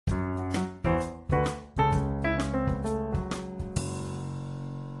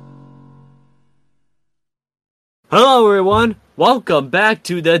Hello, everyone. Welcome back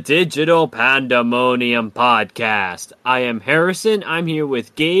to the Digital Pandemonium podcast. I am Harrison. I'm here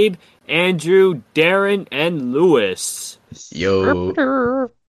with Gabe, Andrew, Darren, and Lewis. Yo.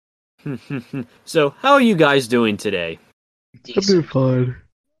 So, how are you guys doing today? I'm doing fine.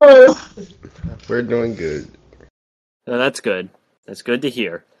 We're doing good. Oh, that's good. That's good to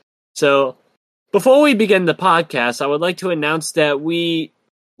hear. So, before we begin the podcast, I would like to announce that we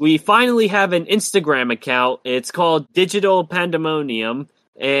finally have an Instagram account. It's called Digital Pandemonium,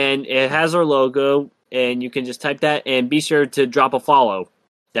 and it has our logo, and you can just type that, and be sure to drop a follow.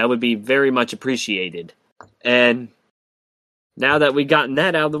 That would be very much appreciated. And now that we've gotten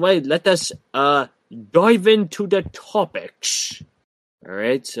that out of the way, let us dive into the topics.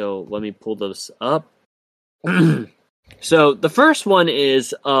 Alright, so let me pull those up. So, the first one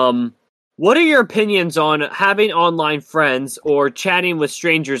is, what are your opinions on having online friends or chatting with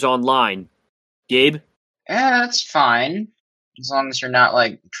strangers online? Gabe? Yeah, that's fine. As long as you're not,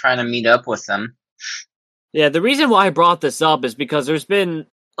 trying to meet up with them. Yeah, the reason why I brought this up is because there's been,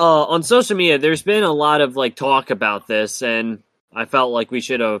 on social media, there's been a lot of, talk about this, and I felt like we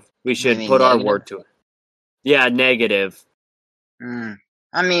should put our word to it. Yeah, negative.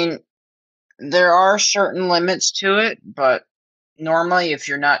 I mean, there are certain limits to it, but normally if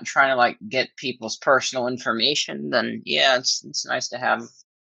you're not trying to, get people's personal information, then, yeah, it's nice to have...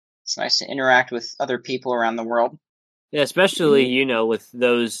 It's nice to interact with other people around the world. Yeah, especially, with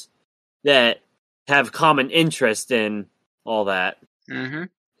those that have common interest in all that. Mm-hmm.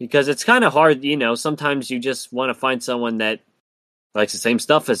 Because it's kind of hard, sometimes you just want to find someone that likes the same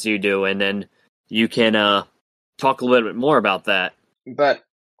stuff as you do, and then you can talk a little bit more about that. But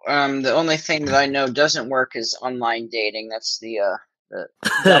the only thing that I know doesn't work is online dating. That's the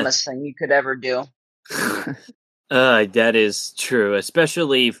dumbest thing you could ever do. That is true,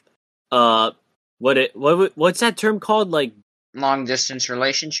 especially what's that term called? Long distance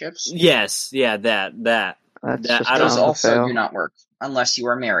relationships? Yes, yeah, that. Those also do not work unless you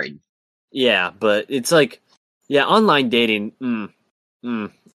are married. Yeah, but it's online dating.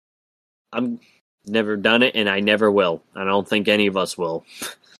 I'm never done it, and I never will. I don't think any of us will.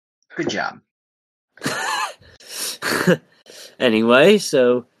 Good job. Anyway,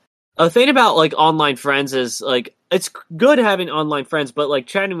 so a thing about online friends is it's good having online friends, but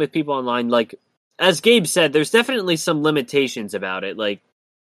chatting with people online, as Gabe said, there's definitely some limitations about it.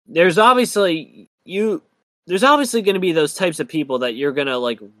 There's obviously going to be those types of people that you're going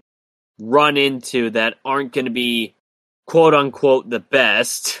to run into that aren't going to be quote unquote the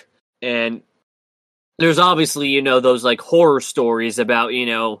best, and there's obviously those horror stories about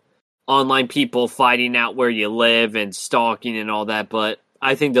online people finding out where you live and stalking and all that, but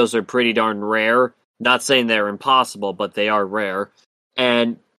I think those are pretty darn rare. Not saying they're impossible, but they are rare.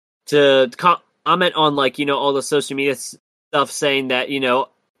 And to comment on all the social media stuff saying that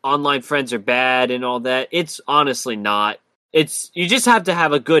online friends are bad and all that, it's honestly not. You just have to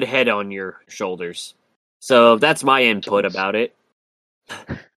have a good head on your shoulders. So that's my input about it.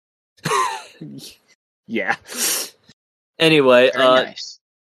 Yeah. Anyway, Very nice.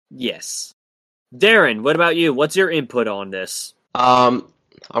 Yes. Darren, what about you? What's your input on this?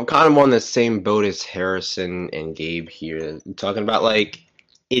 I'm kind of on the same boat as Harrison and Gabe here. Talking about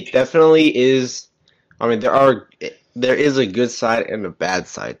it definitely is. I mean, there is a good side and a bad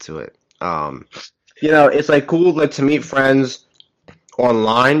side to it. It's cool to meet friends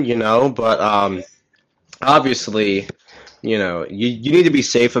online, but obviously, you need to be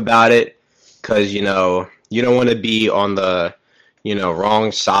safe about it because you don't want to be on the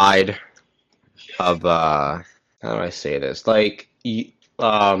wrong side of how do I say this?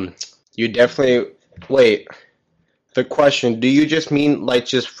 You definitely wait. The question: do you just mean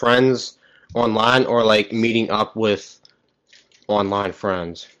just friends online, or meeting up with online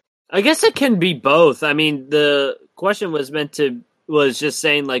friends? I guess it can be both. I mean, the question was just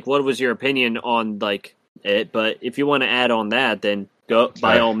saying what was your opinion on it, but if you want to add on that, then go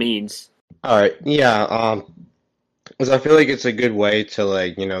by all means. All right, yeah. Because I feel like it's a good way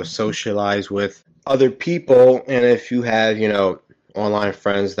to socialize with other people, and if you have online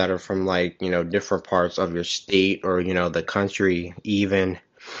friends that are from different parts of your state or the country even,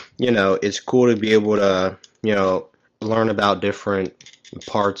 it's cool to be able to learn about different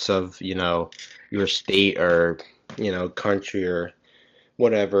parts of your state or country or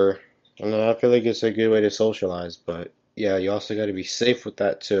whatever. And I feel like it's a good way to socialize, but yeah, you also got to be safe with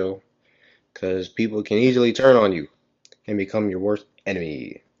that too, because people can easily turn on you and become your worst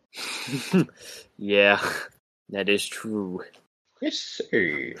enemy. Yeah, that is true. Yes,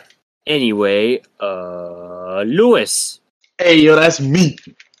 sir. Anyway, Lewis. Hey, yo, that's me.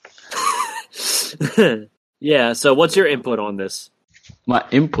 Yeah. So, what's your input on this? My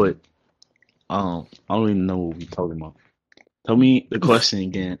input. I don't even know what we're talking about. Tell me the question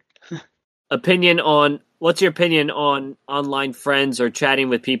again. What's your opinion on online friends or chatting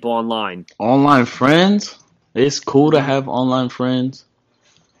with people online? Online friends. It's cool to have online friends,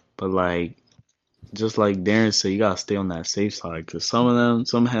 but like, just like Darren said, you gotta stay on that safe side because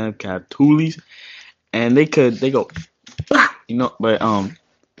some have catoolies, and they go, but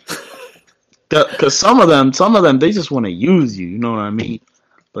because some of them, they just want to use you. You know what I mean?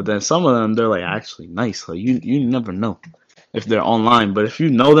 But then some of them, they're like actually nice. Like you never know if they're online. But if you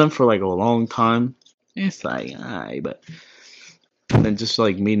know them for like a long time, it's like, alright. But then just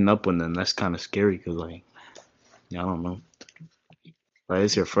like meeting up with them, that's kind of scary because like, yeah, I don't know. Like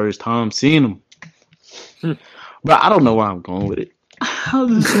it's your first time seeing them. But I don't know where I'm going with it. I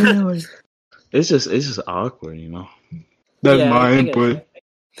was just saying, like, it's just awkward, you know. That's my input.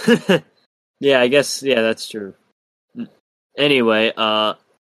 Yeah, I guess. Yeah, that's true. Anyway,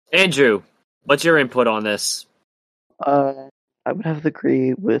 Andrew, what's your input on this? I would have to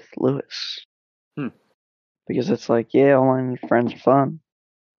agree with Lewis. Because it's like, yeah, online friends are fun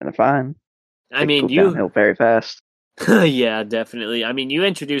and they're fine. I mean, go downhill very fast. Yeah, definitely. I mean, you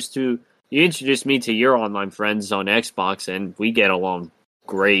introduced me to your online friends on Xbox, and we get along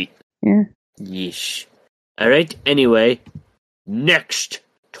great. Yeah. Yeesh. All right. Anyway, next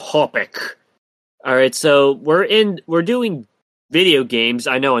topic. All right. So we're doing video games.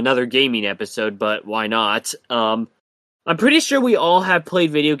 I know, another gaming episode, but why not? I'm pretty sure we all have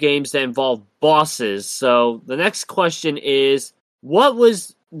played video games that involve bosses. So the next question is, what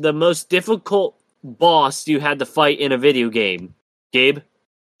was the most difficult boss you had to fight in a video game? Gabe?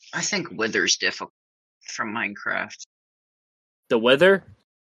 I think Wither's difficult from Minecraft. The Wither?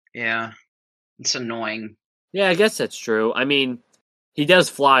 Yeah. It's annoying. Yeah, I guess that's true. I mean, he does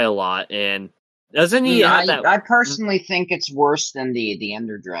fly a lot, and doesn't he have that... I personally think it's worse than the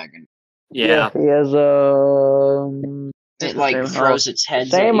Ender Dragon. Yeah. He has it like throws its heads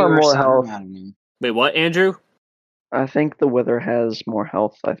same at you or more something. health. I don't know. Wait, what, Andrew? I think the Wither has more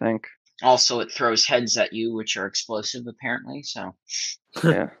health, I think. Also, it throws heads at you, which are explosive, apparently, so...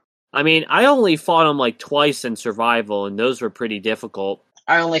 Yeah. I mean, I only fought him like twice in survival, and those were pretty difficult.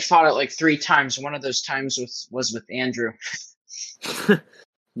 I only fought it like 3 times. One of those times was with Andrew.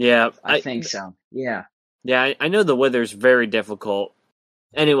 Yeah. I think so. Yeah. Yeah, I know the Wither's very difficult.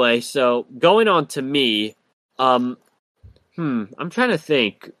 Anyway, so going on to me, I'm trying to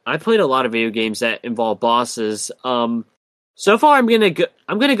think. I played a lot of video games that involve bosses. So far I'm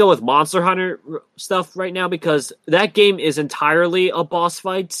gonna go with Monster Hunter stuff right now because that game is entirely a boss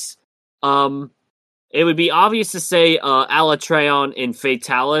fights. It would be obvious to say Alatreon in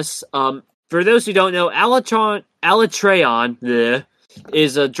Fatalis. For those who don't know, Alatreon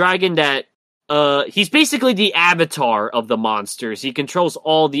is a dragon that he's basically the avatar of the monsters. He controls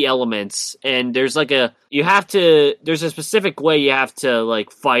all the elements, and there's a specific way you have to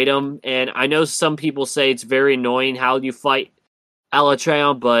like fight him. And I know some people say it's very annoying how you fight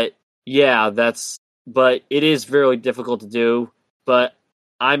Alatreon, but yeah, but it is very difficult to do. But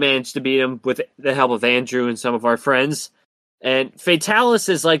I managed to beat him with the help of Andrew and some of our friends. And Fatalis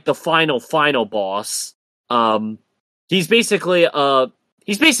is like the final boss. He's basically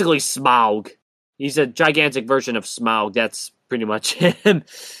Smaug. He's a gigantic version of Smaug. That's pretty much him.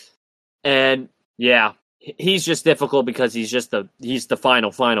 And yeah, he's just difficult because he's the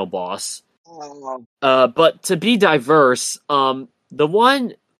final boss. But to be diverse, I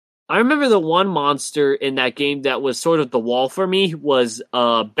remember the one monster in that game that was sort of the wall for me was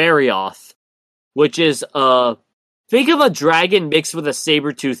Barioth, which is think of a dragon mixed with a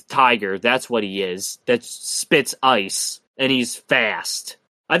saber-toothed tiger. That's what he is. That spits ice, and he's fast.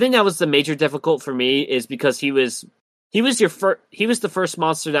 I think that was the major difficult for me, is because he was the first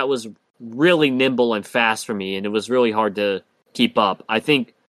monster that was really nimble and fast for me, and it was really hard to keep up. I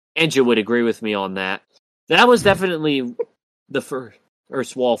think Andrew would agree with me on that. That was definitely the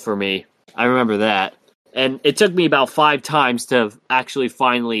first wall for me. I remember that. And it took me about 5 times to actually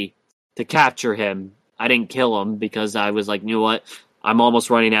finally to capture him. I didn't kill him because I was like, you know what? I'm almost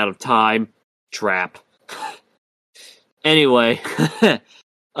running out of time. Trap. Anyway,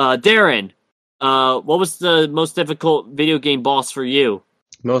 Darren, what was the most difficult video game boss for you?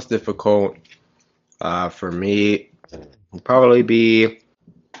 Most difficult for me would probably be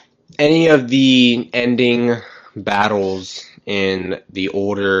any of the ending battles in the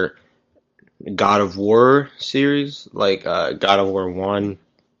older God of War series, like God of War 1,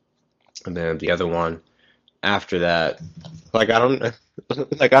 and then the other one after that. I don't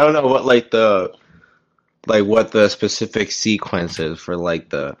know what what the specific sequence is for like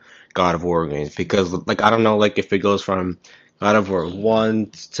the God of War games because like I don't know like if it goes from God of War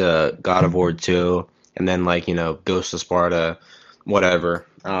 1 to God of War 2 and then like Ghost of Sparta, whatever.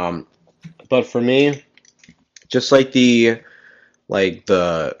 But for me, just the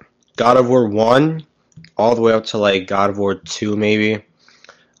God of War 1 all the way up to like God of War 2 maybe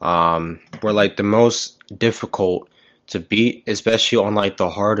were like the most difficult to beat, especially on like the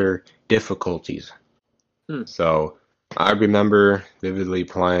harder difficulties. So I remember vividly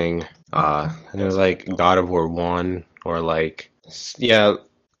playing and it was like God of War 1 or like yeah,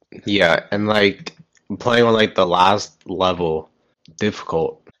 and like playing on like the last level,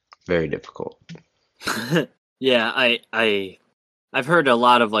 difficult, very difficult. Yeah, I've heard a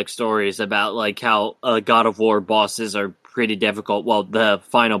lot of like stories about like how God of War bosses are pretty difficult. Well, the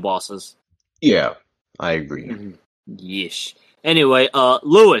final bosses. Yeah, I agree. Yeesh. Anyway,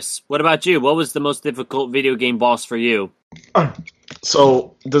 Lewis, what about you? What was the most difficult video game boss for you?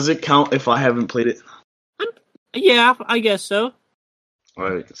 So, does it count if I haven't played it? Yeah, I guess so.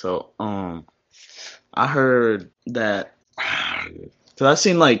 Alright, so I heard that cause I've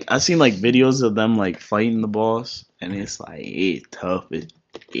seen like videos of them like fighting the boss, and it's like it's tough.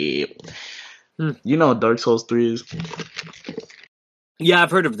 You know what Dark Souls 3 is? Yeah,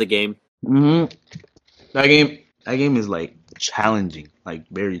 I've heard of the game. That game is like challenging, like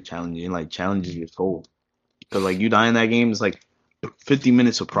very challenging, like challenges your soul. Cause like you die in that game, it's like 50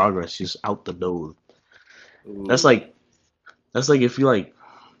 minutes of progress just out the door. Ooh. That's like if you like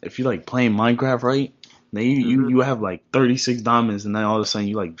playing Minecraft, right? Then you have like 36 diamonds, and then all of a sudden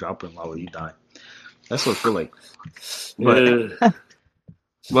you like drop in lava, you die. That's what I feel like.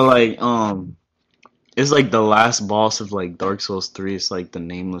 But like it's like the last boss of like Dark Souls 3. It's like the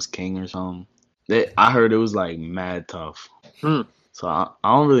Nameless King or something. I heard it was like mad tough. So I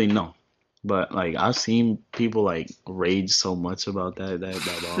don't really know, but like I've seen people like rage so much about that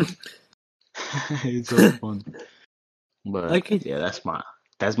boss. It's so fun. But yeah, that's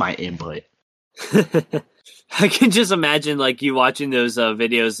my input. I can just imagine like you watching those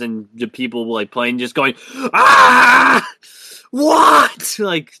videos and the people like playing just going ah what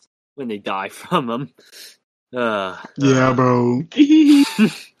like when they die from them. Yeah, bro.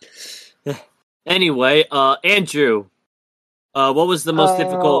 Anyway, Andrew, what was the most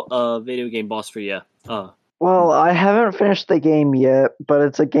difficult video game boss for you? Well, I haven't finished the game yet, but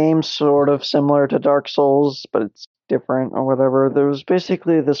it's a game sort of similar to Dark Souls, but it's different or whatever. There was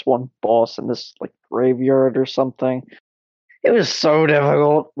basically this one boss in this like graveyard or something. It was so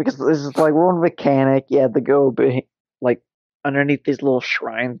difficult because this is like one mechanic. You had to go like underneath these little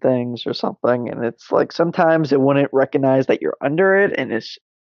shrine things or something, and it's like sometimes it wouldn't recognize that you're under it, and it's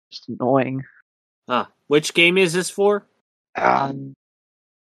just annoying. Which game is this for? I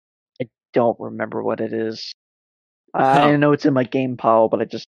don't remember what it is. I know it's in my game pile, but I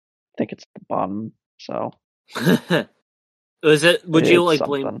just think it's at the bottom. So, is it? Would you like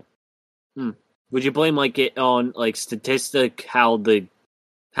something. blame? Would you blame like it on like statistic how they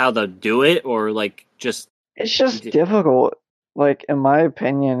do it, or like just? It's just difficult. Like in my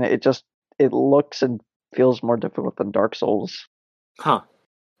opinion, it looks and feels more difficult than Dark Souls. Huh.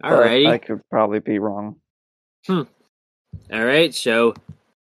 Alrighty. I could probably be wrong. Alright, so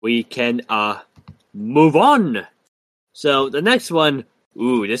we can move on. So the next one,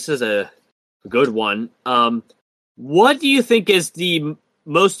 this is a good one. What do you think is the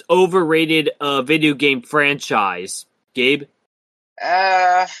most overrated video game franchise, Gabe?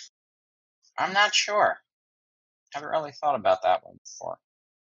 I'm not sure. Haven't really thought about that one before.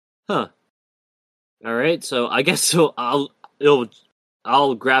 Huh. Alright, so I guess so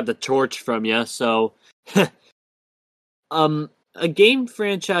I'll grab the torch from you. So, a game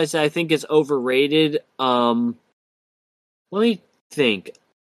franchise that I think is overrated. Let me think.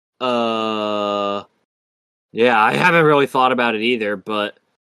 Yeah, I haven't really thought about it either, but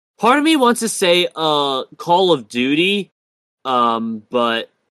part of me wants to say, Call of Duty.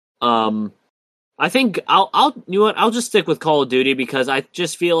 But, I think you know what? I'll just stick with Call of Duty because I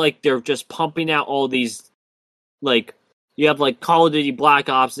just feel like they're just pumping out all these, like, you have like Call of Duty Black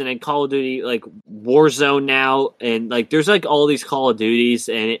Ops and then Call of Duty like Warzone now, and like there's like all these Call of Duties,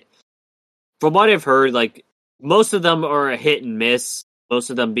 and from what I've heard, like most of them are a hit and miss, most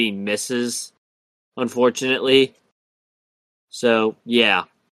of them being misses, unfortunately. So yeah,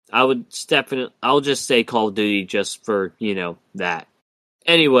 I'll just say Call of Duty just for that.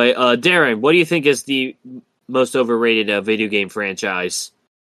 Anyway, Darren, what do you think is the most overrated video game franchise?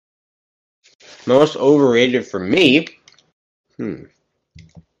 Most overrated for me.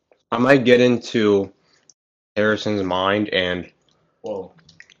 I might get into Harrison's mind and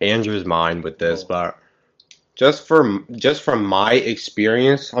Andrew's mind with this, but just from my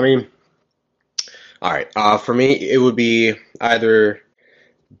experience, I mean, all right. For me, it would be either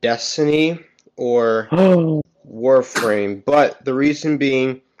Destiny or Oh, Warframe. But the reason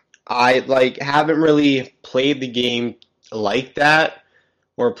being, I like haven't really played the game like that,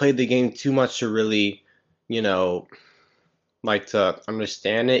 or played the game too much to really, you know, like to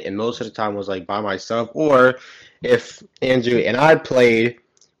understand it. And most of the time was like by myself, or if Andrew and I played,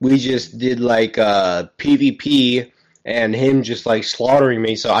 we just did like PvP and him just like slaughtering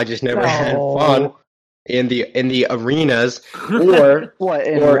me. So I just never had fun no. in the arenas, or What,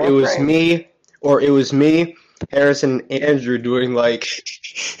 in or it was Warframe? me, or it was me, Harrison, Andrew doing like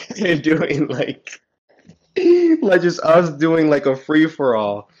doing like just us doing like a free for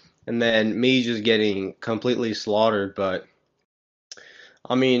all, and then me just getting completely slaughtered. But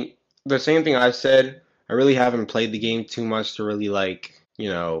I mean, the same thing I said. I really haven't played the game too much to really like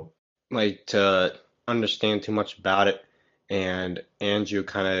like to understand too much about it. And Andrew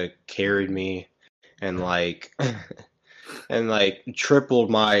kind of carried me and like and like tripled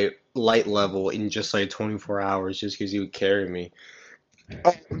my light level in just like 24 hours just because he would carry me.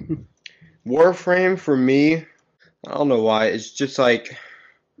 Warframe for me, I don't know why. It's just like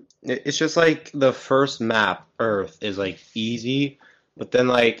the first map, Earth, is like easy, but then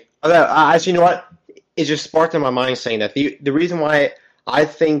like actually, you know what? It just sparked in my mind saying that the reason why I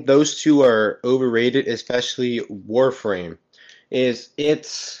think those two are overrated, especially Warframe, is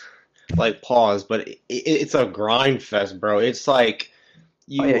it's like pause, but it's a grind fest, bro. It's like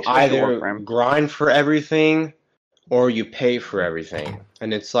Oh yeah, you especially either Warframe. grind for everything or you pay for everything,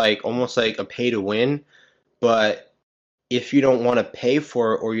 and it's like almost like a pay to win. But if you don't want to pay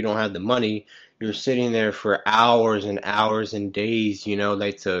for it or you don't have the money, you're sitting there for hours and hours and days,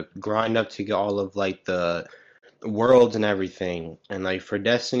 like to grind up to get all of like the worlds and everything. And like for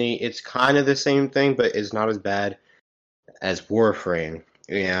Destiny, it's kind of the same thing, but it's not as bad as Warframe.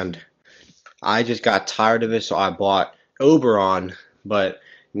 And I just got tired of it, so I bought Oberon. But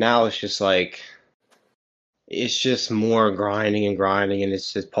now it's just like it's just more grinding and grinding, and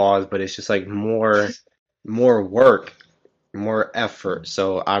it's just pause. But it's just like more work, more effort.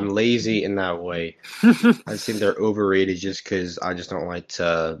 So I'm lazy in that way. I think they're overrated just because I just don't like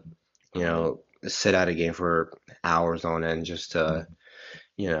to, sit at a game for hours on end just to,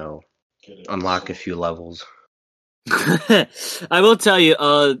 you know, unlock a few levels. I will tell you,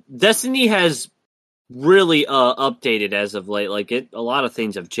 Destiny has really updated as of late. Like a lot of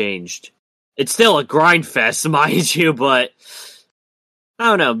things have changed. It's still a grind fest, mind you, but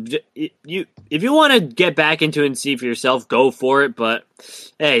I don't know. If you want to get back into it and see for yourself, go for it. But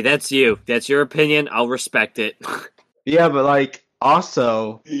hey, that's you. That's your opinion. I'll respect it. Yeah, but like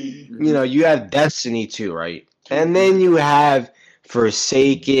also, you have Destiny too, right? And then you have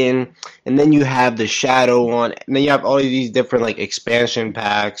Forsaken, and then you have the Shadow one, and then you have all of these different like expansion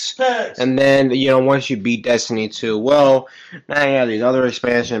packs. And then, once you beat Destiny 2, well, now you have these other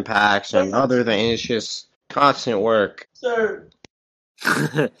expansion packs and other things. It's just constant work. Sir.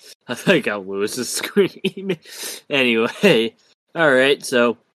 I think I'll lose the screen. Anyway, alright,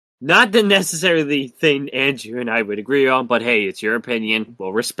 so not the necessarily thing Andrew and I would agree on, but hey, it's your opinion.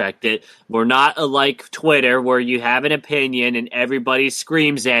 We'll respect it. We're not like Twitter where you have an opinion and everybody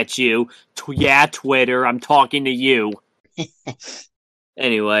screams at you. Yeah, Twitter, I'm talking to you.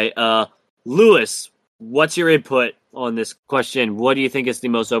 Anyway, Lewis, what's your input on this question? What do you think is the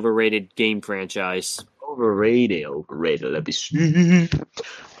most overrated game franchise? Overrated. Let me see.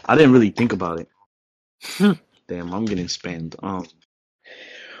 I didn't really think about it. Damn, I'm getting spammed.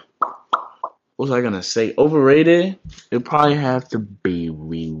 What was I gonna say? Overrated? It'd probably have to be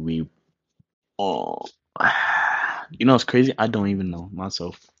oh, it's crazy. I don't even know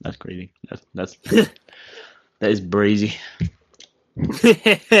myself. That's crazy. That's that is brazy.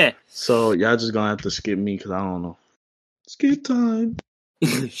 So y'all just gonna have to skip me because I don't know. Skip time.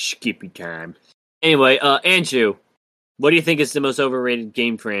 Skippy time. Anyway, Andrew, what do you think is the most overrated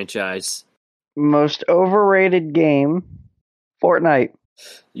game franchise? Most overrated game, Fortnite.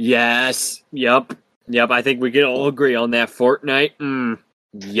 Yes. Yep. I think we can all agree on that. Fortnite.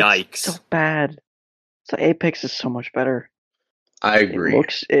 Yikes. It's so bad. So Apex is so much better. I agree.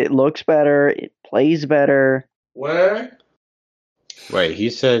 It looks better. It plays better. Where? Wait, he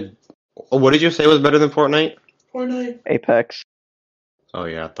said. What did you say was better than Fortnite? Fortnite. Apex. Oh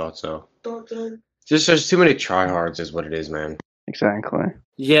yeah, I thought so. Doctor. Just there's too many tryhards, is what it is, man. Exactly.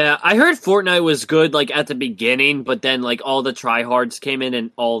 Yeah, I heard Fortnite was good like at the beginning, but then like all the tryhards came in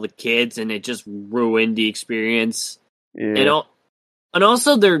and all the kids, and it just ruined the experience. Yeah. And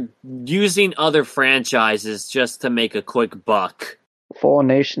also they're using other franchises just to make a quick buck. Fallen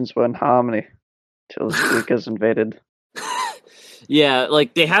Nations went how many? Till Greek is invaded. Yeah,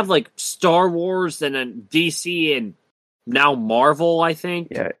 like they have like Star Wars and then DC and now Marvel, I think.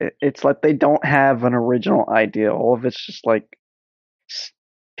 Yeah, it's like they don't have an original idea. All of it's just like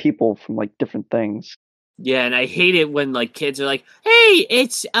people from like different things. Yeah, and I hate it when like kids are like, "Hey,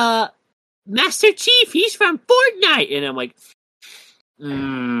 it's Master Chief. He's from Fortnite," and I'm like,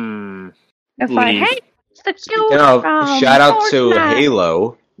 It's like, leave. hey, it's the Speaking dude of, from shout out to Fortnite.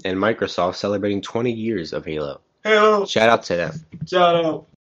 Halo and Microsoft celebrating 20 years of Halo. Halo. Shout out to them. Shout out.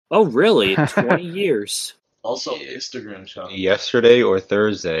 Oh, really? 20 years. Also, Instagram shout out. Yesterday or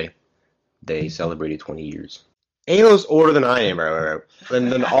Thursday, they celebrated 20 years. Halo's older than I am, right?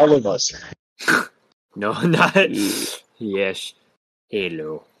 Than all of us. No, not. Yes,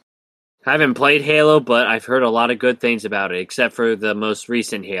 Halo. I haven't played Halo, but I've heard a lot of good things about it, except for the most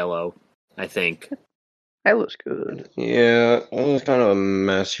recent Halo, I think. Halo's good. Yeah, it was kind of a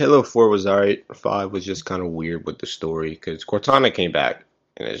mess. Halo 4 was alright. 5 was just kind of weird with the story because Cortana came back,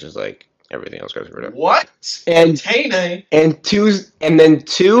 and it's just like everything else got rid of. What? And Tane. and then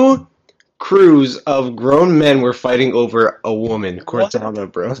two crews of grown men were fighting over a woman,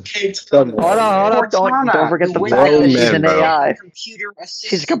 Cortana, bro. Hold on. Don't forget the fact that she's an bro. AI. Computer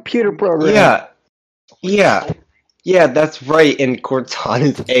She's a computer program. Yeah, that's right. And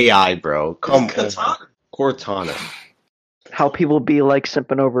Cortana's AI, bro. Come on, Cortana. How people be like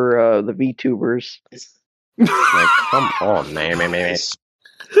simping over the VTubers. Like, come on, man. I mean,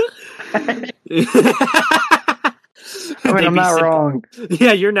 I'm not wrong.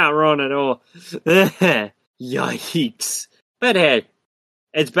 Yeah, you're not wrong at all. Yikes. But hey,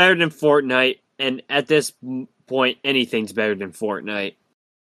 it's better than Fortnite, and at this point, anything's better than Fortnite.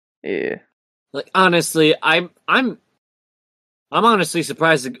 Yeah. Like, honestly, I'm honestly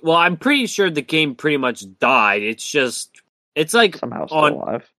surprised. Well, I'm pretty sure the game pretty much died. It's like Somehow still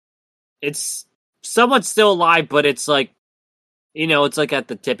alive. It's somewhat still alive, but it's like, it's like at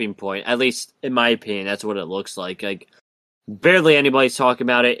the tipping point. At least in my opinion, that's what it looks like. Like, barely anybody's talking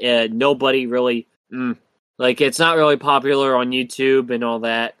about it. Nobody really, like, it's not really popular on YouTube and all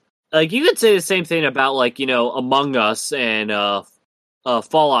that. Like, you could say the same thing about, like, Among Us and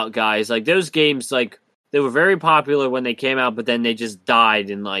Fallout guys. Like, those games, like, they were very popular when they came out, but then they just died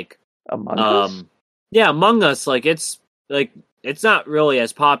in, like, Among Us? Yeah, Among Us, like, it's not really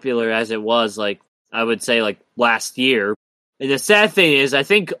as popular as it was, like, I would say, like, last year. And the sad thing is, I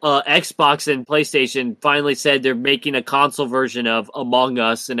think Xbox and PlayStation finally said they're making a console version of Among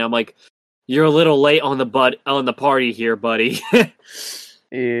Us, and I'm like, you're a little late on the party here, buddy.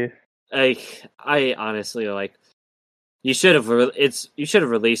 Yeah. I honestly, like, you should have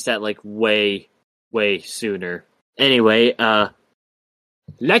released that, like, way sooner. Anyway,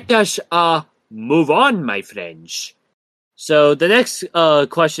 let us move on, my friends. So the next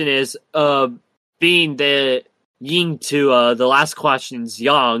question is, being the yin to the last question's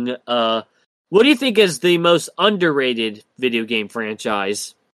yang, what do you think is the most underrated video game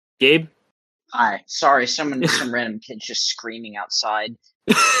franchise? Gabe? Hi, sorry, some random kid just screaming outside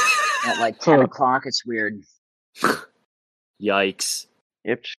at like 10 o'clock. It's weird. Yikes.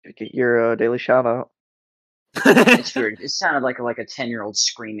 Yep, just get your daily shout out. It's weird. It sounded like a 10-year-old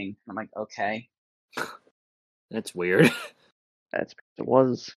screaming. I'm like, okay. That's weird. That's what it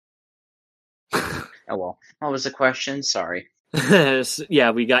was. Oh well. What was the question? Sorry.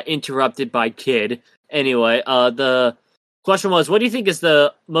 Yeah, we got interrupted by kid. Anyway, the question was, what do you think is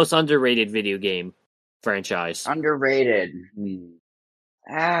the most underrated video game franchise? Underrated.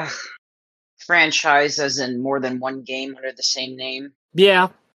 Franchise as in more than one game under the same name? Yeah.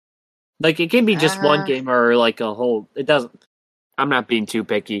 Like, it can be just one game or, like, a whole... It doesn't... I'm not being too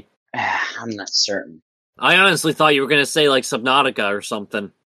picky. I'm not certain. I honestly thought you were going to say, like, Subnautica or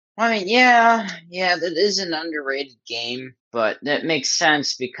something. I mean, yeah, that is an underrated game, but that makes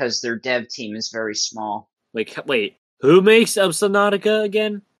sense because their dev team is very small. Like, wait, who makes Subnautica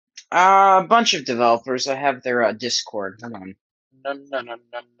again? A bunch of developers. I have their Discord. Hold on. There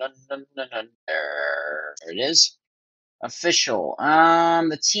it is. Official.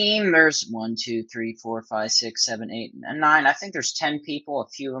 The team, there's 1, 2, 3, 4, 5, 6, 7, 8, 9. I think there's 10 people. A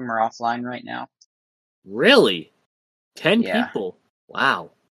few of them are offline right now. Really? 10 Yeah. people?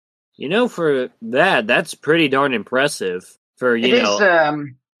 Wow. For that's pretty darn impressive. For, It is,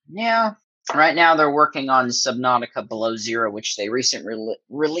 yeah. Right now they're working on Subnautica Below Zero, which they recently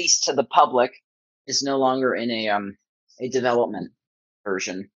released to the public. Is no longer in a development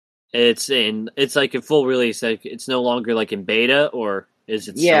version. It's like a full release. Like, it's no longer like in beta, or is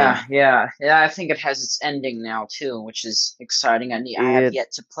it? Yeah. I think it has its ending now too, which is exciting. I have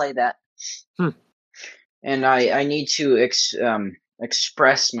yet to play that, and I need to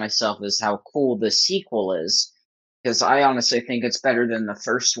express myself as how cool the sequel is, because I honestly think it's better than the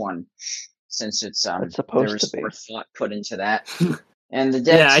first one, since It's there supposed to was be. more thought put into that. And the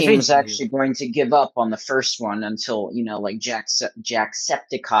dev Yeah, I team think was actually going to give up on the first one until, like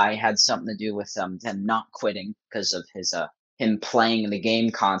Jacksepticeye had something to do with them not quitting because of him playing the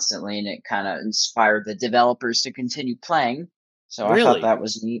game constantly, and it kind of inspired the developers to continue playing. So I thought really. that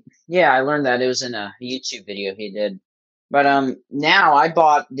was neat. Yeah, I learned that it was in a YouTube video he did. But now I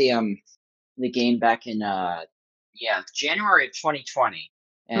bought the game back in January of 2020,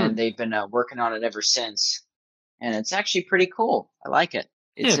 and they've been working on it ever since. And it's actually pretty cool. I like it.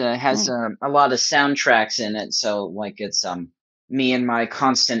 It has a lot of soundtracks in it, so like it's me and my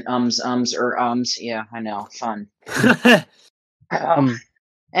constant ums. Yeah, I know, fun.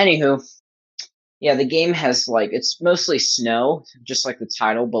 Anywho, yeah, the game has it's mostly snow, just like the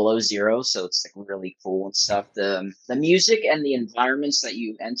title, below zero, so it's like really cool and stuff. The music and the environments that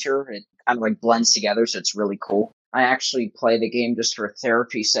you enter, it kind of like blends together, so it's really cool. I actually play the game just for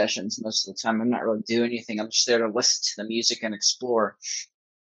therapy sessions most of the time. I'm not really doing anything. I'm just there to listen to the music and explore.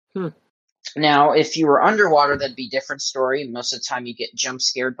 Now, if you were underwater, that'd be a different story. Most of the time you get jump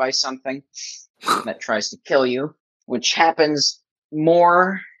scared by something that tries to kill you, which happens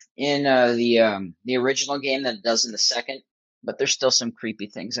more in the original game than it does in the second. But there's still some creepy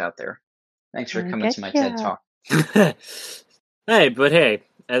things out there. Thanks for coming to my TED Talk. Hey, but hey,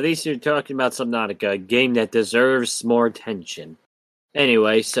 at least you're talking about Subnautica, a game that deserves more attention.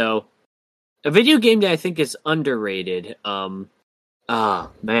 Anyway, so a video game that I think is underrated.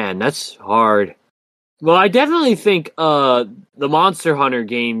 Man, that's hard. Well, I definitely think the Monster Hunter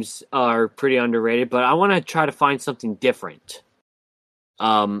games are pretty underrated, but I want to try to find something different.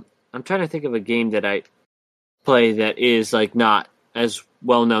 I'm trying to think of a game that I play that is like not as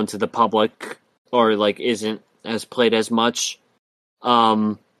well known to the public or like isn't as played as much.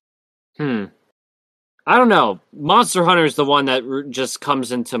 I don't know. Monster Hunter is the one that just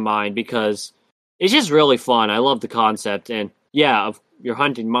comes into mind because it's just really fun. I love the concept, and yeah, you're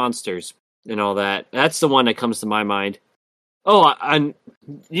hunting monsters and all that. That's the one that comes to my mind. Oh, and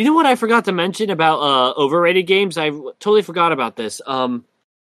you know what I forgot to mention about overrated games? I totally forgot about this.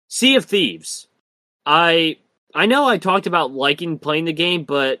 Sea of Thieves. I know I talked about liking playing the game,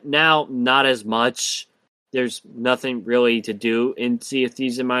 but now not as much. There's nothing really to do in Sea of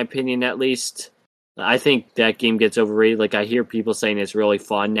Thieves, in my opinion, at least. I think that game gets overrated. Like, I hear people saying it's really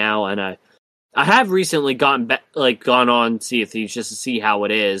fun now, and I have recently gone on Sea of Thieves just to see how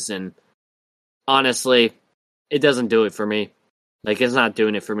it is, and honestly, it doesn't do it for me. Like, it's not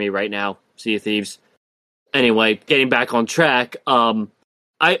doing it for me right now, Sea of Thieves. Anyway, getting back on track, I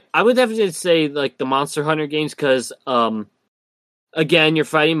would definitely say, like, the Monster Hunter games, because, again, you're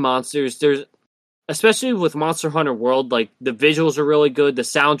fighting monsters. Especially with Monster Hunter World, like, the visuals are really good, the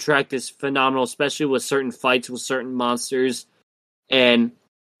soundtrack is phenomenal, especially with certain fights with certain monsters, and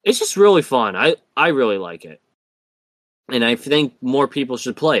it's just really fun. I really like it. And I think more people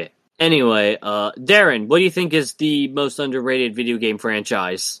should play it. Anyway, Darren, what do you think is the most underrated video game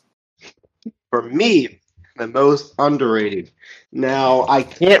franchise? For me, the most underrated. Now, I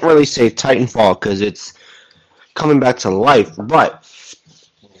can't really say Titanfall because it's coming back to life, but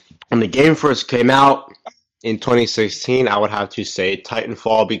when the game first came out in 2016, I would have to say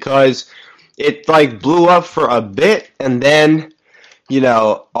Titanfall because it blew up for a bit, and then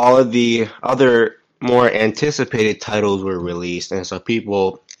all of the other more anticipated titles were released, and so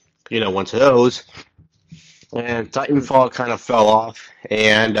people went to those, and Titanfall kind of fell off,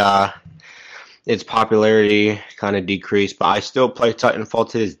 and its popularity kind of decreased, but I still play Titanfall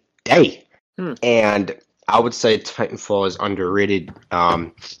to this day, and I would say Titanfall is underrated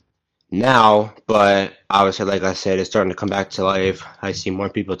now, but obviously, like I said, it's starting to come back to life. I see more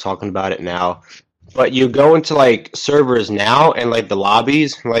people talking about it now. But you go into servers now and the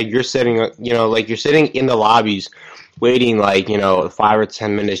lobbies, you're sitting, you're sitting in the lobbies waiting 5 or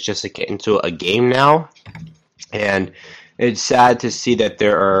 10 minutes just to get into a game now. And it's sad to see that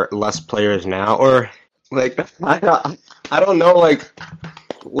there are less players now, or I don't know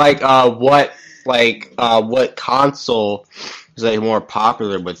what console is more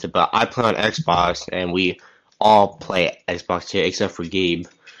popular with it, but I play on Xbox, and we all play Xbox here except for Gabe.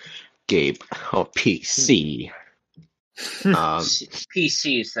 PC.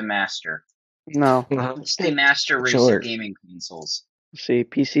 PC is the master. No. It's the master race of gaming consoles. See,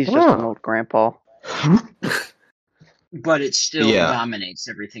 PC's just an old grandpa. But it still dominates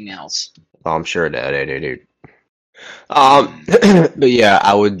everything else. Oh, I'm sure that it did. But yeah,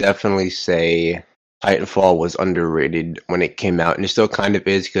 I would definitely say Titanfall was underrated when it came out, and it still kind of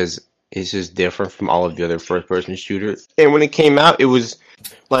is because is just different from all of the other first-person shooters. And when it came out, it was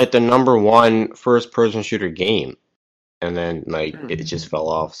like the number one first-person shooter game, and then like it just fell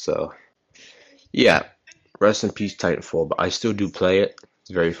off. So yeah, rest in peace, Titanfall. But I still do play it. It's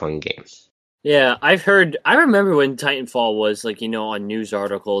a very fun game. Yeah, I've heard. I remember when Titanfall was like, on news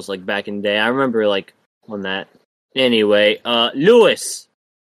articles like back in the day. I remember like on that. Anyway, Lewis,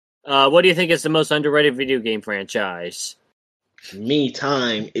 what do you think is the most underrated video game franchise? Me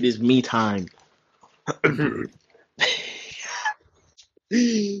time. It is me time. What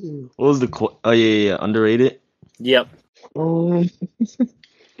was the oh yeah, underrated? Yep.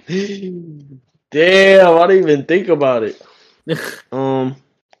 Damn, I didn't even think about it.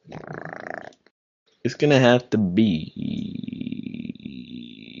 It's gonna have to be.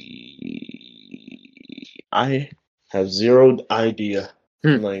 I have zero idea.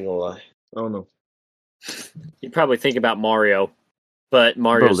 I'm not even gonna lie. I don't know. You probably think about Mario, but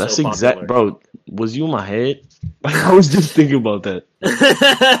Mario's Bro, that's so popular. Bro, was you in my head? I was just thinking about that.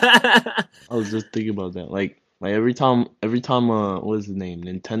 Like every time, what's his name?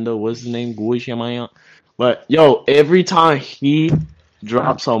 Nintendo, what's his name? Guishamaya. But yo, every time he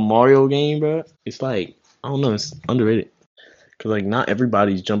drops a Mario game, bro, it's like, I don't know, it's underrated. Cause like not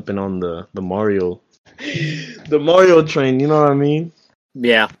everybody's jumping on the Mario, the Mario train. You know what I mean?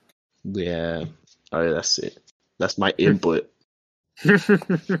 Yeah. Yeah. All right, that's it. That's my input.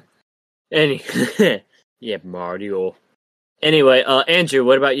 Yeah, Mario. Anyway, Andrew,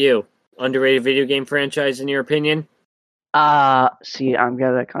 what about you? Underrated video game franchise in your opinion? See, I'm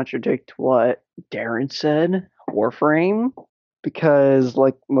gonna contradict what Darren said, Warframe, because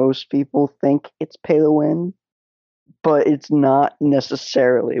like most people think it's pay to win, but it's not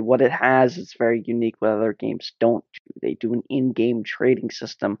necessarily. What it has is very unique what other games don't do. They do an in-game trading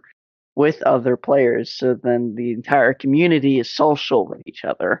system with other players, so then the entire community is social with each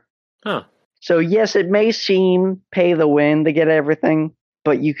other. Huh. So yes, it may seem pay the win to get everything,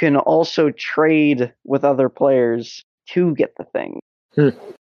 but you can also trade with other players to get the thing.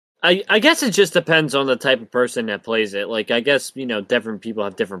 I guess it just depends on the type of person that plays it. Like, I guess, different people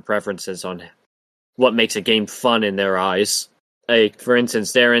have different preferences on what makes a game fun in their eyes. Like, for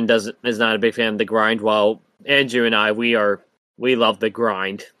instance, Darren is not a big fan of the grind, while Andrew and I, we love the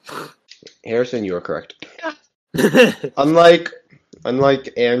grind. Harrison, you are correct. Unlike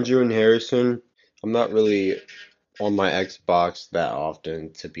Andrew and Harrison, I'm not really on my Xbox that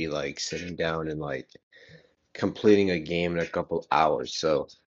often to be like sitting down and like completing a game in a couple hours. So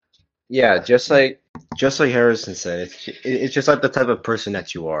yeah, just like Harrison said, it's just like the type of person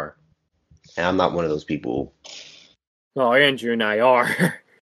that you are, and I'm not one of those people. Oh, Andrew and I are.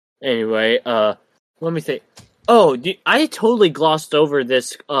 Anyway, let me think. Oh, I totally glossed over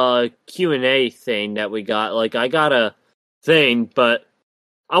this Q&A thing that we got. Like, I got a thing, but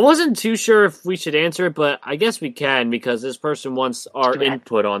I wasn't too sure if we should answer it, but I guess we can because this person wants our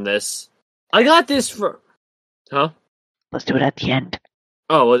input on this. I got this for... Huh? Let's do it at the end.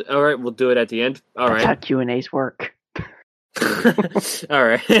 Oh, well, all right, we'll do it at the end. All right. That's how Q&As work. All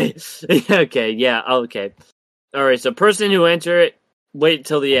right. Okay, yeah, okay. All right, so person who answered it, wait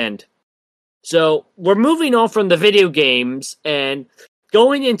till the end. So, we're moving on from the video games and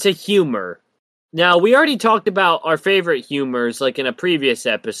going into humor. Now, we already talked about our favorite humors, like in a previous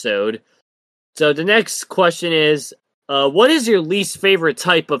episode. So, the next question is, what is your least favorite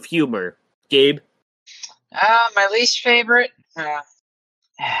type of humor, Gabe? My least favorite?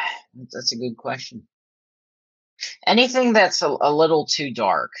 That's a good question. Anything that's a little too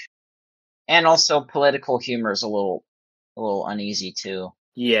dark. And also political humor is a little uneasy, too.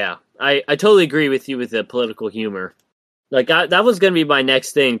 Yeah, I totally agree with you with the political humor. Like, that was going to be my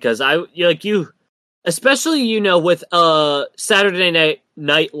next thing, because especially, with Saturday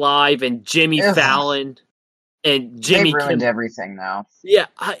Night Live and Jimmy Fallon and Jimmy They ruined Kimmel. everything now. Yeah,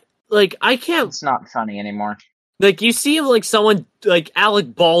 I can't... It's not funny anymore. Like, you see, like, someone, like,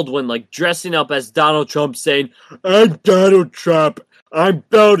 Alec Baldwin, like, dressing up as Donald Trump saying, "I'm Donald Trump. I'm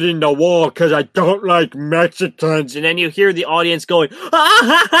building the wall because I don't like Mexicans." And then you hear the audience going,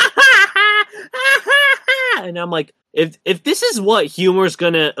 and I'm like, if this is what humor's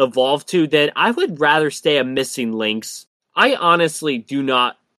gonna evolve to, then I would rather stay a Missing Links. I honestly do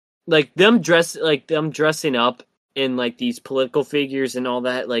not like them dressing up in like these political figures and all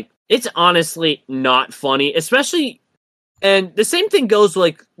that. Like, it's honestly not funny, especially, and the same thing goes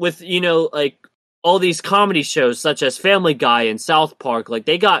like with like all these comedy shows such as Family Guy and South Park. Like,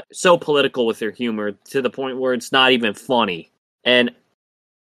 they got so political with their humor to the point where it's not even funny. And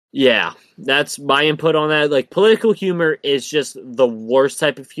yeah, that's my input on that. Like, political humor is just the worst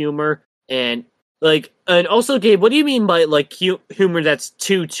type of humor, and Like, and also, Gabe, what do you mean by like humor that's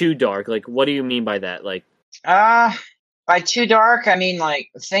too dark? Like, what do you mean by that? Like, By too dark, I mean like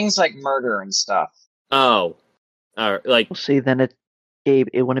things like murder and stuff. oh, or like, Well, see, then Gabe,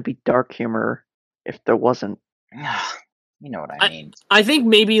 it wouldn't be dark humor if there wasn't. You know what I mean. I think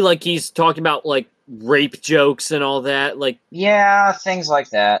maybe like he's talking about like rape jokes and all that. Like, Yeah, things like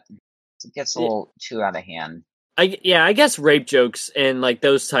that. It gets a little too out of hand. I guess rape jokes and like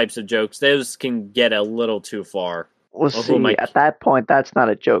those types of jokes, those can get a little too far. Well, Oh, see, my- at that point, that's not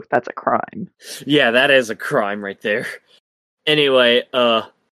a joke. That's a crime. Yeah, that is a crime right there. Anyway, I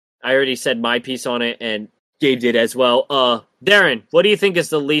already said my piece on it, and Gabe did as well. Darren, what do you think is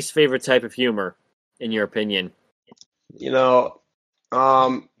the least favorite type of humor, in your opinion? You know,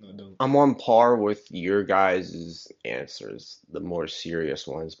 I'm on par with your guys' answers, the more serious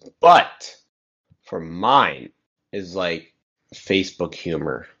ones. But for mine is like Facebook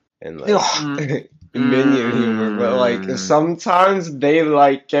humor and like Ugh. minion humor. But like sometimes they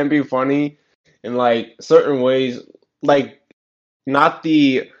like can be funny in like certain ways, like not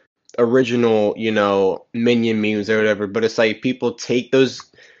the original, minion memes or whatever, but it's like people take those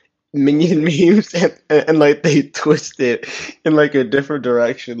minion memes and like they twist it in like a different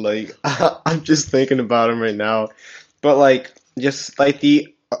direction. Like I'm just thinking about them right now, but like just like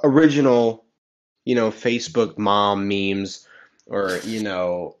the original, Facebook mom memes, or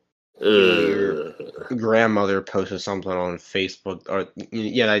your grandmother posted something on Facebook, or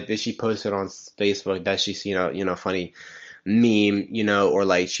like she posted on Facebook that she's funny meme, or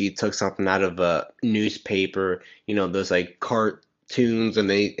like she took something out of a newspaper, those like cartoons,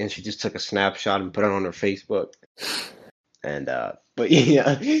 and she just took a snapshot and put it on her Facebook. And but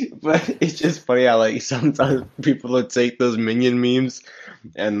yeah, but it's just funny how like sometimes people will take those minion memes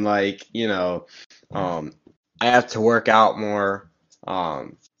and like, I have to work out more. I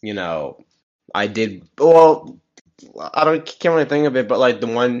did well. Can't really think of it, but like the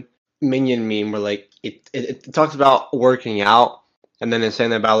one minion meme where like it talks about working out, and then it's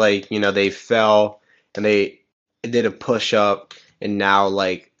saying about like they fell and they did a push up, and now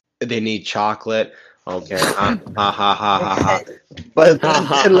like they need chocolate. Okay, ha ha ha ha ha. But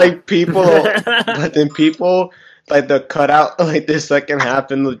then like but then people like the cutout like the second half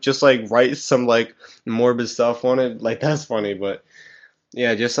and just like write some like morbid stuff on it. Like that's funny, but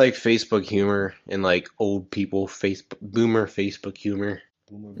yeah, just like Facebook humor and like old people boomer Facebook humor.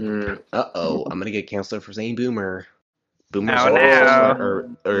 Uh-oh, I'm gonna get canceled for saying boomer. Boomer's Oh, a no. slur,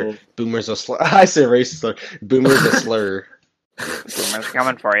 or boomer's a slur. I say racist slur. Boomer's a slur. Boomer's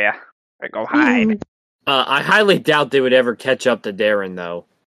coming for you. Go hide. I highly doubt they would ever catch up to Darren, though.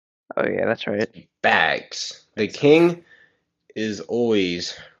 Oh yeah, that's right. Bags. The king is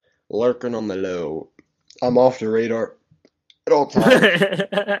always lurking on the low. I'm off the radar at all times.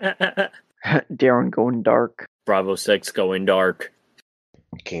 Darren going dark. Bravo 6 going dark.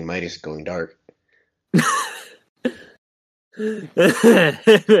 King Midas going dark.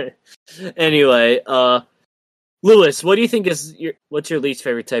 Anyway, Lewis, what do you think is what's your least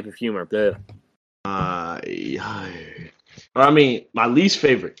favorite type of humor? I mean, my least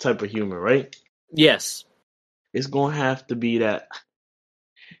favorite type of humor, right? Yes. It's gonna have to be that.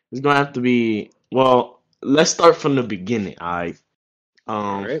 It's gonna have to be. Well, let's start from the beginning. Alright.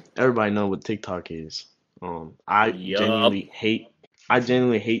 Everybody know what TikTok is. I Yup. genuinely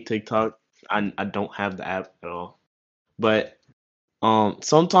hate TikTok. I don't have the app at all. But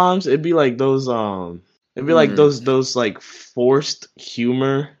sometimes it'd be like those those like forced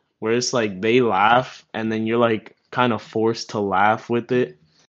humor where it's like they laugh and then you're like kind of forced to laugh with it.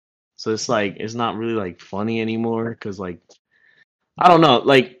 So it's like it's not really like funny anymore because like I don't know,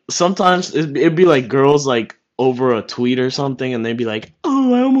 like sometimes it'd be like girls like over a tweet or something and they'd be like,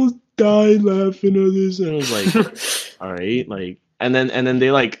 "Oh, I almost died laughing at this," and I was like, "All right," like, and then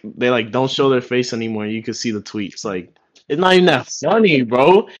they don't show their face anymore. You can see the tweets. Like it's not even that funny,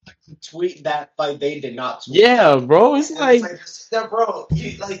 bro. Tweet that like they did not tweet. Yeah, bro. It's like bro,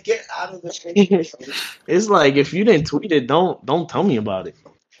 you like get out of this. it's like if you didn't tweet it, don't tell me about it.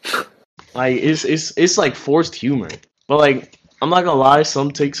 Like it's like forced humor. But like I'm not gonna lie,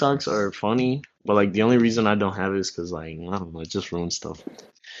 some TikToks are funny. But like the only reason I don't have it is because like I don't know, it just ruins stuff.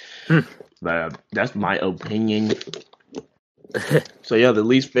 But that's my opinion. So yeah, the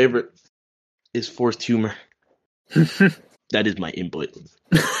least favorite is forced humor. That is my input.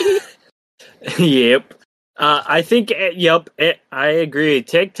 Yep. I think, I agree.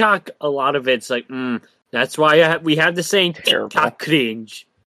 TikTok, a lot of it's like, that's why we have the saying TikTok cringe.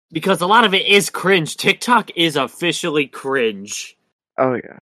 Because a lot of it is cringe. TikTok is officially cringe. Oh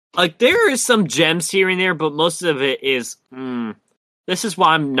yeah. Like, there is some gems here and there, but most of it is, this is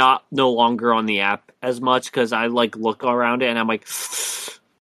why I'm no longer on the app as much, because I like look around it and I'm like,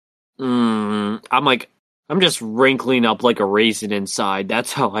 I'm just wrinkling up like a raisin inside.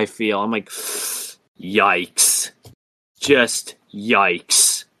 That's how I feel. I'm like, yikes. Just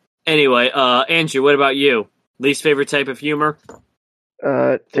yikes. Anyway, Andrew, what about you? Least favorite type of humor?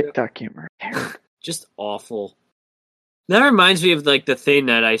 TikTok humor. Just awful. That reminds me of like the thing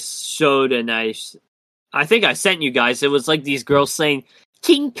that I showed, and I think I sent you guys. It was like these girls saying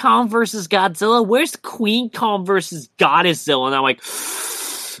King Kong versus Godzilla. Where's Queen Kong versus Goddessilla? And I'm like,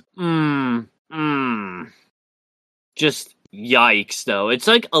 just yikes. Though it's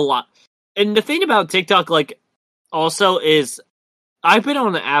like a lot. And the thing about TikTok, like, also is I've been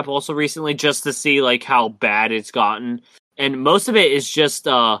on the app also recently just to see like how bad it's gotten, and most of it is just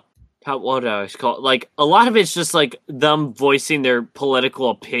what do I call it? Like a lot of it's just like them voicing their political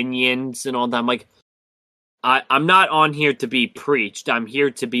opinions and all that. I'm like, I'm not on here to be preached. I'm here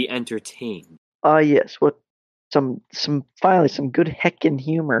to be entertained. Yes. What? Finally some good heckin'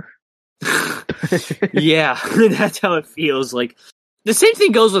 humor. Yeah, that's how it feels. Like the same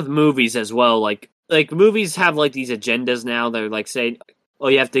thing goes with movies as well. Like movies have like these agendas now. They're like saying, "Oh,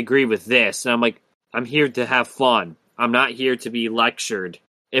 you have to agree with this," and I'm like, I'm here to have fun. I'm not here to be lectured.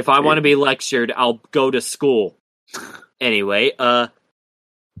 If I want to be lectured, I'll go to school. Anyway,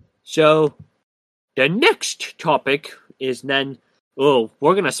 so the next topic is then,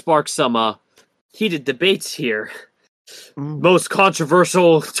 we're gonna spark some heated debates here. Most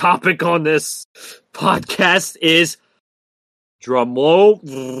controversial topic on this podcast is drumroll.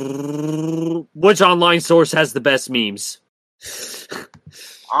 Which online source has the best memes?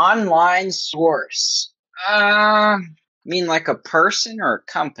 Online source. Mean like a person or a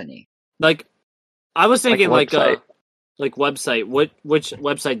company? Like, I was thinking Like a website. Which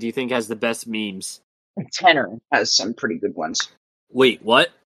website do you think has the best memes? Tenor has some pretty good ones. Wait, what?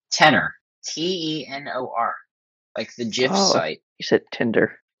 Tenor. Tenor. Like the GIF site. You said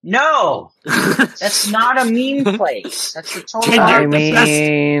Tinder. No! That's not a meme place. That's the total Tinder, I opposite.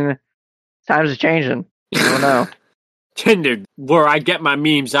 mean, times are changing. I don't know. Tinder, where I get my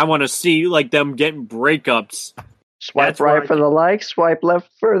memes. I want to see like them getting breakups. Swipe That's where right for the like, swipe left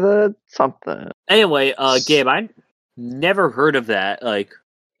for the something. Anyway, Gabe, I never heard of that. Like,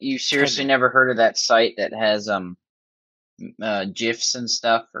 You seriously never heard of that site that has GIFs and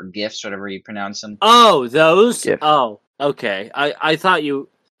stuff, or GIFs, whatever you pronounce them? oh, those? GIF. Oh, okay. I thought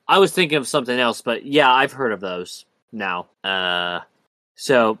I was thinking of something else, but yeah, I've heard of those now.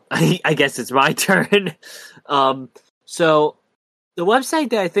 So I guess it's my turn. So the website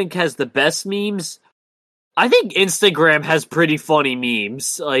that I think has the best memes, I think Instagram has pretty funny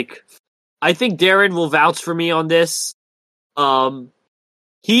memes. Like, I think Darren will vouch for me on this.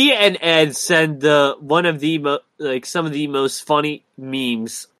 He and Ed send some of the most funny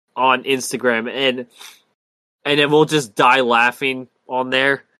memes on Instagram, and then we'll just die laughing on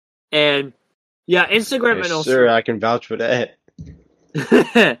there. And yeah, Instagram Yes, and also sir, I can vouch for that.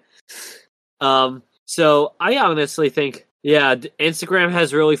 So I honestly think, yeah, Instagram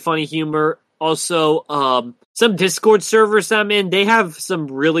has really funny humor. Also, some Discord servers I'm in, they have some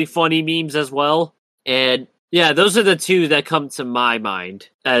really funny memes as well. And yeah, those are the two that come to my mind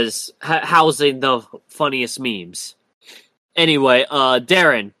as housing the funniest memes. Anyway,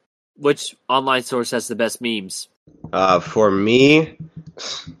 Darren, which online source has the best memes? For me,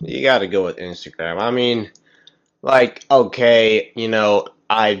 you got to go with Instagram. I mean, like, okay,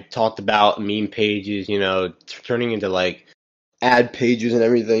 I talked about meme pages, turning into like ad pages and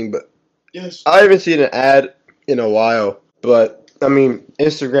everything, but yes, I haven't seen an ad in a while. But I mean,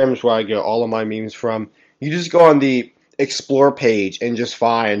 Instagram is where I get all of my memes from. You just go on the explore page and just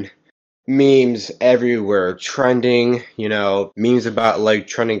find memes everywhere, trending, memes about like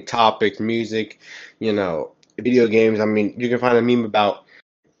trending topics, music, video games. I mean, you can find a meme about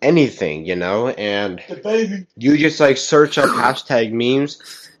anything, and you just like search up hashtag memes,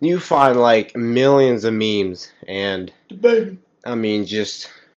 you find like millions of memes, and I mean,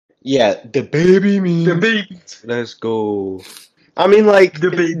 just the baby memes. The baby. Let's go. I mean, like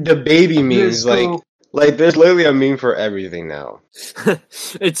the baby memes, like there's literally a meme for everything now.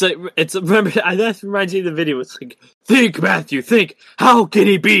 Remember, that reminds me of the video. It's like, think, Matthew, think, how can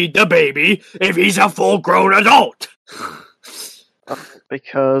he be the baby if he's a full-grown adult?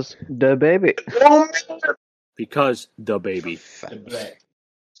 Because the baby. Because the baby.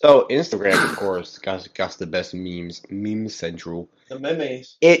 So Instagram, of course, got the best memes. Meme Central. The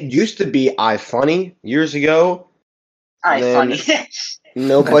memes. It used to be iFunny years ago. iFunny.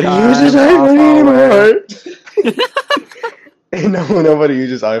 Nobody uses iFunny anymore. No, nobody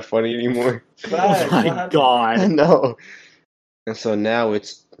uses iFunny anymore. Oh my god. No. And so now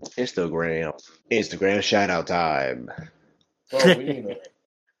it's Instagram. Instagram shout out time. Bro, we need a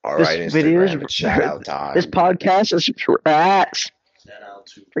All This right, video Instagram, is it's shout out time. This podcast is trash. shout out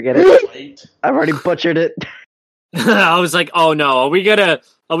to Forget it. Wait. I've already butchered it. I was like, oh no, are we gonna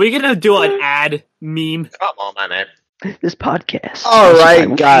do an ad meme? Come on, my man. This podcast. All right,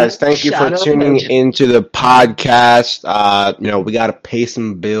 Like, guys. Thank you for shout out tuning legend. into the podcast. We gotta pay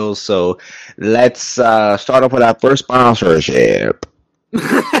some bills, so let's start off with our first sponsorship. This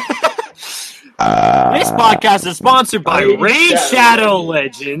podcast is sponsored by Raid Raid Shadow Shadow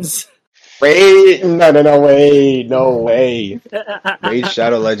Legends. Raid, no way. Raid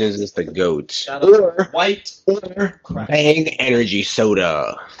Shadow Legends is the GOAT. Shout out to White. Bang Energy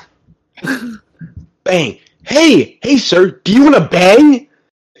Soda. Bang. Hey, sir, do you want to bang?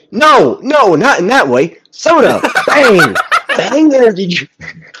 No, not in that way. Soda. Bang. Bang Energy.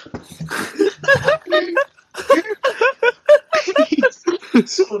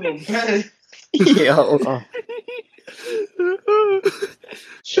 Yo.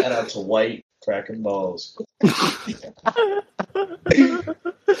 Shout out to White cracking balls.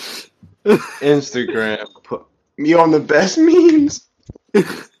 Instagram put me on the best memes.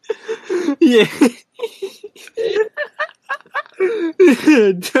 Yeah.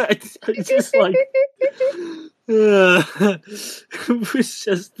 That's just like it was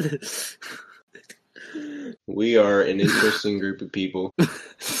just We are an interesting group of people.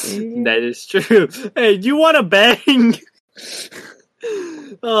 that is true. Hey, do you want to bang?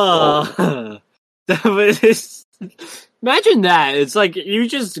 Oh, that was. Imagine that. It's like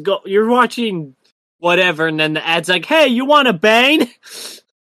you're watching whatever, and then the ad's like, "Hey, you want to bang?"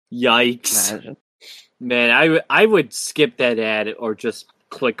 Yikes! Imagine. Man, I would skip that ad or just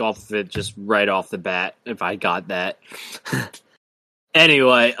click off of it just right off the bat if I got that.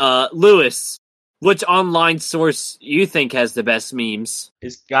 Anyway, Lewis, which online source you think has the best memes?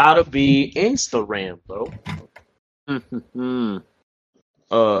 It's gotta be Instagram, bro.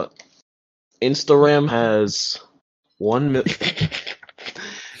 Instagram has 1 million.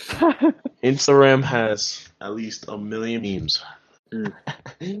 Instagram has at least 1 million memes. Mm.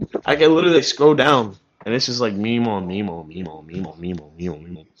 I can literally scroll down, and it's just like meme on meme on meme on meme on meme on meme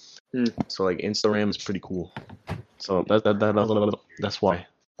on meme. Mm. So like Instagram is pretty cool. So that's why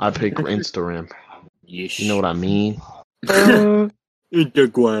I pick Instagram. Yeesh. You know what I mean?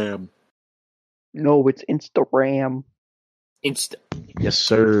 Instagram. No, it's Instagram. Yes,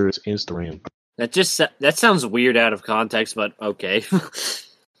 sir. It's Instagram. That sounds weird out of context, but okay.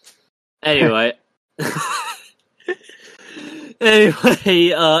 Anyway.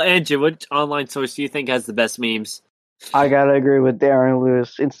 Andrew, which online source do you think has the best memes? I gotta agree with Darren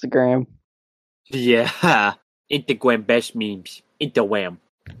Lewis. Instagram. Yeah. Instagram best memes. Instagram.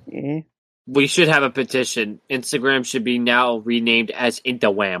 Yeah. We should have a petition. Instagram should be now renamed as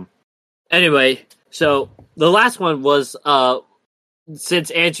Instagram. Anyway, so the last one was since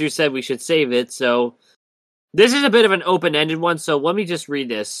Andrew said we should save it, so this is a bit of an open-ended one, so let me just read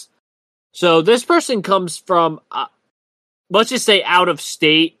this. So this person comes from let's just say out of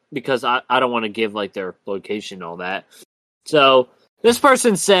state, because I don't want to give like their location and all that. So this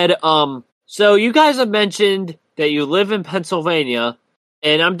person said, so you guys have mentioned that you live in Pennsylvania,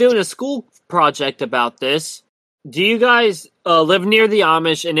 and I'm doing a school project about this. Do you guys live near the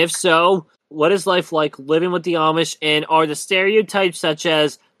Amish? And if so, what is life like living with the Amish? And are the stereotypes such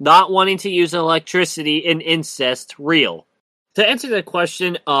as not wanting to use electricity and incest real? To answer that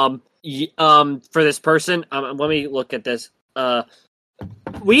question, for this person, let me look at this.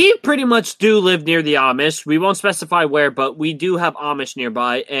 We pretty much do live near the Amish. We won't specify where, but we do have Amish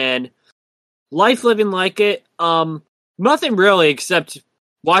nearby, and life living like it, nothing really except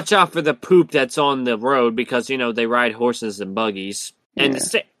watch out for the poop that's on the road because, they ride horses and buggies. And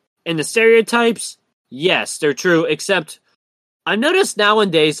the stereotypes, yes, they're true, except I noticed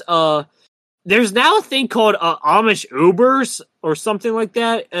nowadays, there's now a thing called Amish Ubers or something like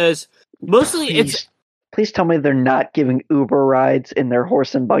that, as mostly Please tell me they're not giving Uber rides in their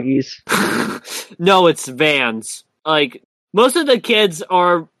horse and buggies. No, it's vans. Like, most of the kids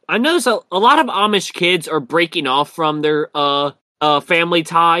are... I notice a lot of Amish kids are breaking off from their family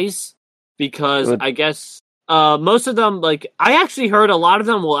ties because I guess most of them, like, I actually heard a lot of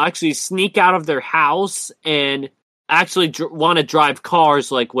them will actually sneak out of their house and actually want to drive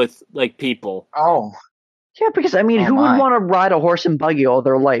cars, like, with, like, people. Oh, Yeah, because, who would want to ride a horse and buggy all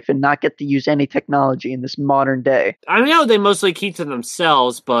their life and not get to use any technology in this modern day? I know they mostly keep to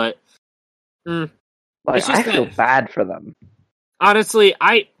themselves, but... I feel bad for them. Honestly,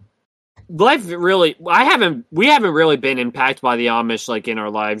 we haven't really been impacted by the Amish, like, in our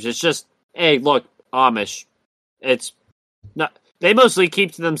lives. It's just, hey, look, Amish. It's they mostly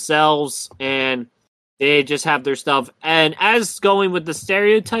keep to themselves and they just have their stuff. And as going with the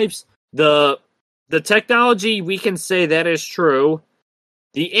stereotypes, the technology, we can say that is true.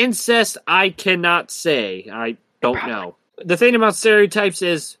 The incest, I cannot say. I don't know. The thing about stereotypes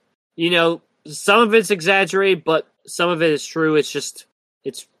is, some of it's exaggerated, but some of it is true. It's just,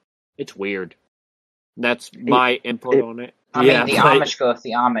 it's weird. That's my input on it. I mean, the Amish go with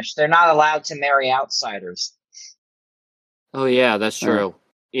the Amish. They're not allowed to marry outsiders. Oh, yeah, that's true.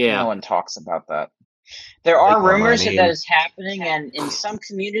 Yeah. No one talks about that. There are rumors that is happening, and in some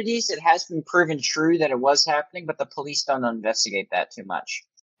communities it has been proven true that it was happening, but the police don't investigate that too much.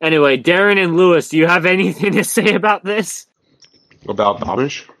 Anyway, Darren and Lewis, do you have anything to say about this? About the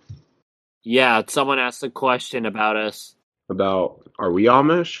Amish? Yeah, someone asked a question about us. About, are we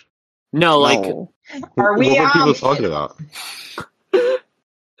Amish? No, like... Are we What are people Amish? talking about?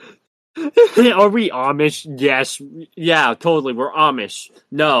 Are we Amish? Yes. Yeah, totally, we're Amish.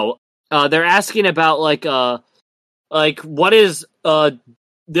 No. They're asking about, what is...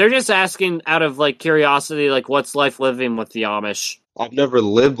 they're just asking out of, curiosity, what's life living with the Amish? I've never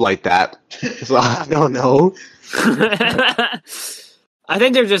lived like that, so I don't know. I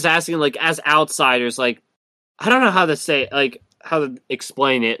think they're just asking, as outsiders, I don't know how to say, how to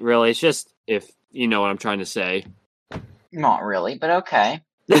explain it, really. It's just, if you know what I'm trying to say. Not really, but okay.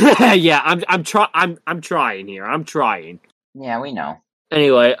 Yeah, I'm trying here. I'm trying. Yeah, we know.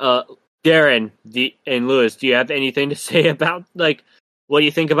 Anyway, Darren and Lewis, do you have anything to say about, what do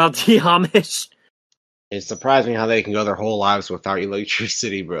you think about the Amish? It's surprising how they can go their whole lives without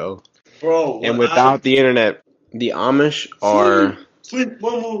electricity, bro. Bro, And without the internet. The Amish are... dude,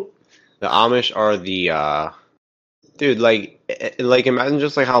 imagine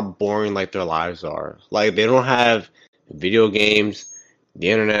just, how boring, their lives are. They don't have video games, the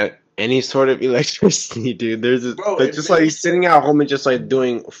internet, any sort of electricity, dude. They're just sitting at home and just,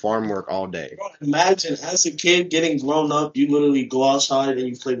 doing farm work all day. Bro, imagine, as a kid getting grown up, you literally go outside and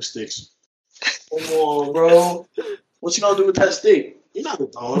you play with sticks. Come on, bro. What you gonna do with that stick? You're not a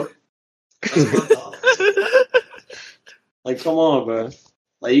dog. That's my dog. Come on, bro.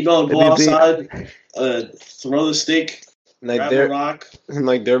 You gonna go outside, throw the stick, grab a rock.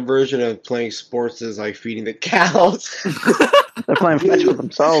 Their version of playing sports is feeding the cows. They're playing fetch with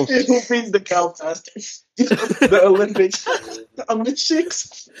themselves. Who feeds the cow faster? The Olympics. The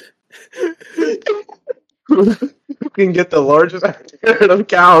Olympics. Who can get the largest herd of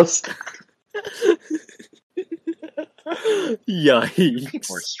cows? Yikes.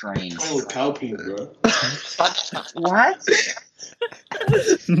 People are strange. Oh, cow pee, bro. What?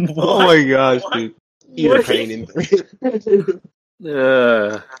 Oh my gosh, dude. You're pain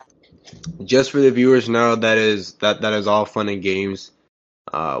Just for the viewers know, that is all fun and games.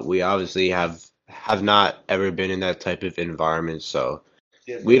 We obviously have not ever been in that type of environment, so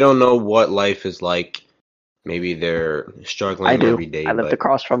we don't know what life is like. Maybe they're struggling every day. I lived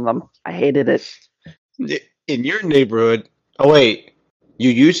across from them. I hated it. In your neighborhood? Oh wait, you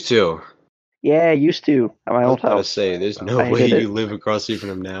used to? Yeah, I used to at my old I was house. say, there's no I way hated you it. live across from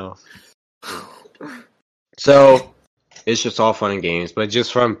them now. So it's just all fun and games, but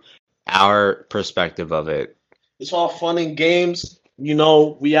just from our perspective of it. It's all fun and games.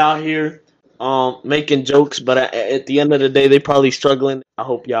 We out here making jokes, but at the end of the day, they probably struggling. I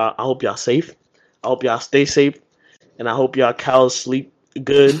hope y'all safe. I hope y'all stay safe, and I hope y'all cows sleep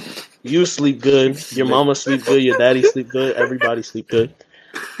good. You sleep good. Your mama sleep good. Your daddy sleep good. Everybody sleep good.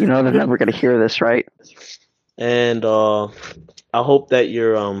 They're never gonna hear this, right? And I hope that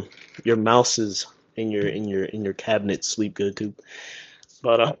your mouses in your cabinet sleep good too.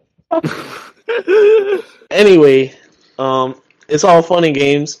 But anyway, it's all fun and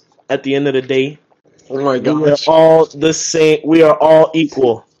games. At the end of the day, Oh my we are gosh. all the same. We are all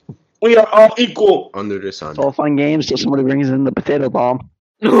equal. We are all equal. Under the sun. It's all fun games till somebody brings in the potato bomb.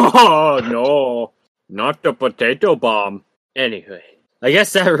 Oh, no. Not the potato bomb. Anyway, I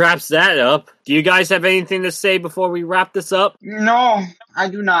guess that wraps that up. Do you guys have anything to say before we wrap this up? No, I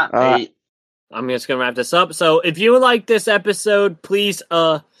do not. I'm just gonna wrap this up. So if you like this episode, please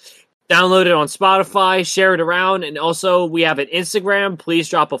download it on Spotify, share it around, and also we have an Instagram. Please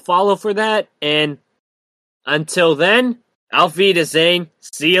drop a follow for that. And until then, Auf Wiedersehen.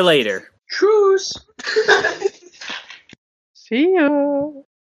 See you later. Truce. See ya.